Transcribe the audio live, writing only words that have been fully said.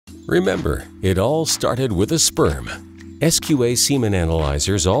Remember, it all started with a sperm. SQA semen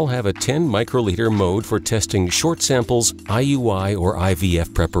analyzers all have a 10 microliter mode for testing short samples, IUI or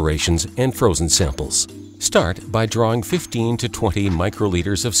IVF preparations, and frozen samples. Start by drawing 15 to 20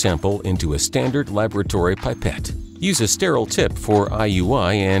 microliters of sample into a standard laboratory pipette. Use a sterile tip for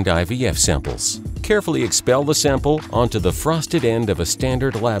IUI and IVF samples. Carefully expel the sample onto the frosted end of a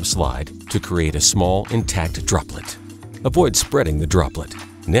standard lab slide to create a small, intact droplet. Avoid spreading the droplet.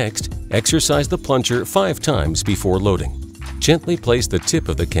 Next, exercise the plunger 5 times before loading. Gently place the tip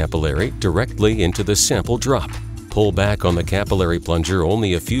of the capillary directly into the sample drop. Pull back on the capillary plunger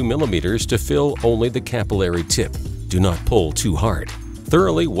only a few millimeters to fill only the capillary tip. Do not pull too hard.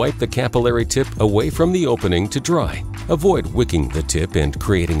 Thoroughly wipe the capillary tip away from the opening to dry. Avoid wicking the tip and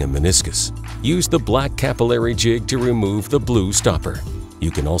creating a meniscus. Use the black capillary jig to remove the blue stopper. You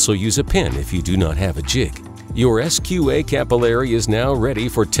can also use a pen if you do not have a jig. Your SQA capillary is now ready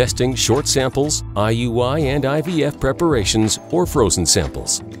for testing short samples, IUI and IVF preparations, or frozen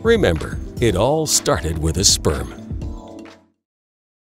samples. Remember, it all started with a sperm.